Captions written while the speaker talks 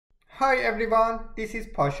Hi everyone, this is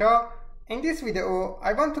Pasha. In this video,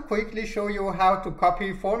 I want to quickly show you how to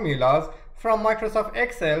copy formulas from Microsoft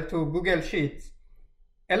Excel to Google Sheets.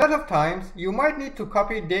 A lot of times, you might need to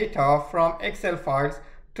copy data from Excel files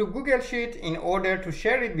to Google Sheet in order to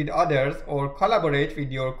share it with others or collaborate with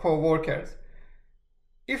your co-workers.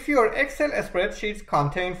 If your Excel spreadsheets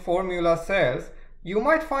contain formula cells, you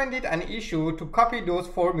might find it an issue to copy those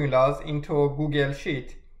formulas into a Google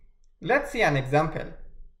Sheet. Let's see an example.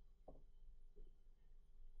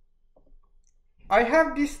 I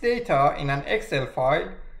have this data in an Excel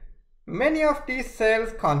file. Many of these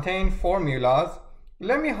cells contain formulas.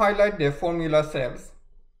 Let me highlight the formula cells.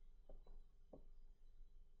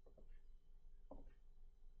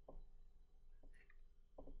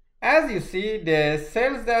 As you see, the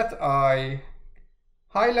cells that I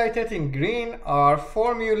highlighted in green are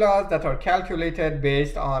formulas that are calculated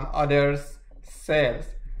based on other cells.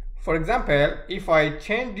 For example, if I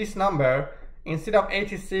change this number, instead of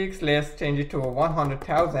 86, let's change it to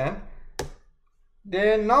 100,000.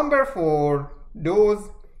 The number for those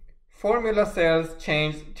formula cells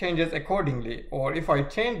changes accordingly. Or if I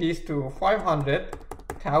change this to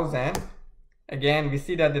 500,000, again we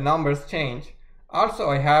see that the numbers change.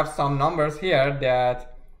 Also, I have some numbers here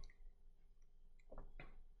that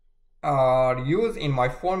are used in my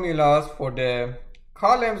formulas for the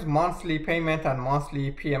columns monthly payment and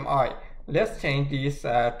monthly PMI. Let's change this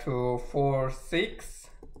to 46.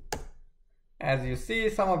 As you see,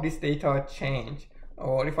 some of this data change.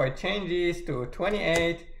 Or if I change this to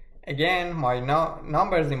 28, again my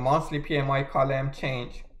numbers in monthly PMI column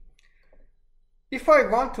change. If I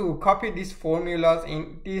want to copy these formulas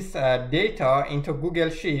in this data into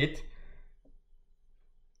Google Sheet,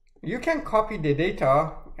 you can copy the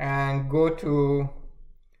data and go to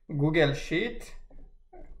Google Sheet,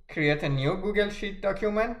 create a new Google Sheet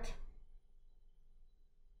document.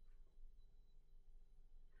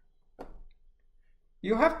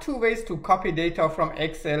 You have two ways to copy data from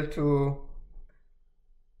Excel to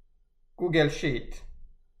Google Sheet.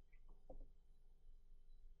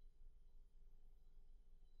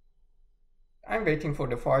 I'm waiting for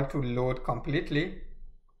the file to load completely.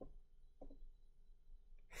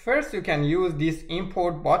 First, you can use this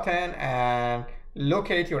import button and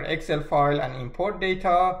locate your Excel file and import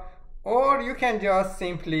data, or you can just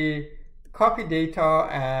simply copy data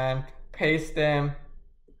and paste them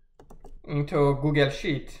into Google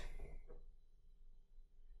Sheet.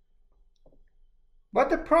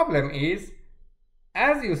 But the problem is,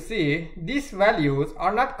 as you see, these values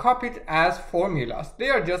are not copied as formulas. They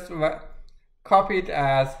are just copied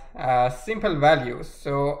as simple values.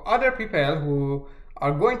 So other people who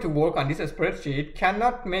are going to work on this spreadsheet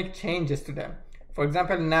cannot make changes to them. For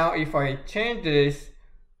example, now if I change this,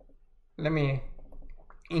 let me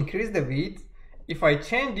increase the width. If I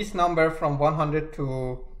change this number from 100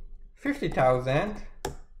 to 50,000,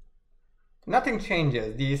 nothing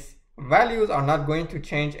changes. These values are not going to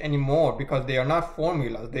change anymore because they are not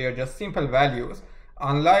formulas. They are just simple values.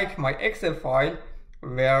 Unlike my Excel file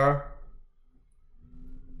where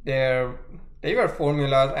they were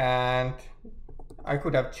formulas and I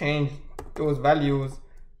could have changed those values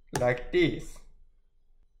like this.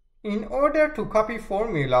 In order to copy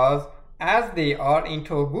formulas as they are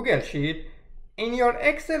into a Google Sheet, in your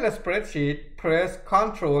Excel spreadsheet, press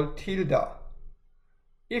Ctrl-tilde.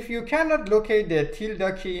 If you cannot locate the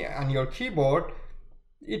tilde key on your keyboard,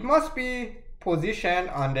 it must be positioned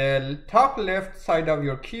on the top left side of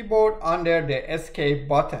your keyboard under the Escape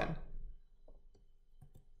button.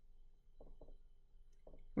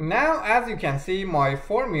 Now, as you can see, my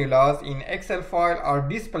formulas in Excel file are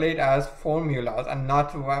displayed as formulas and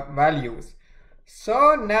not values.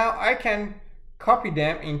 So now I can copy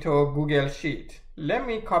them into a Google Sheet. Let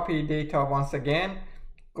me copy data once again,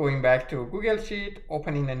 going back to Google Sheet,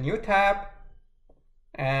 opening a new tab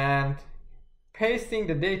and pasting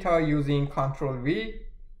the data using Ctrl-V.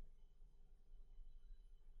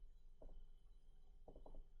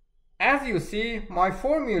 As you see, my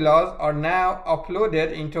formulas are now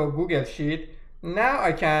uploaded into a Google Sheet. Now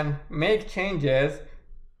I can make changes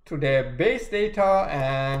to the base data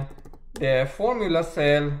and the formula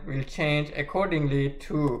cell will change accordingly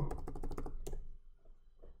too.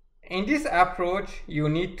 In this approach, you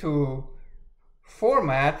need to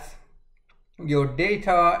format your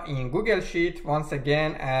data in Google Sheet once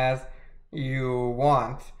again as you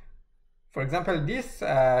want. For example, these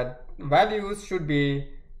values should be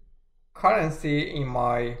currency in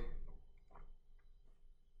my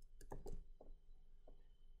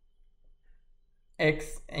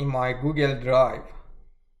Google Drive,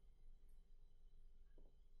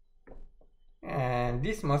 and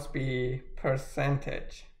this must be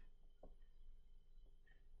percentage.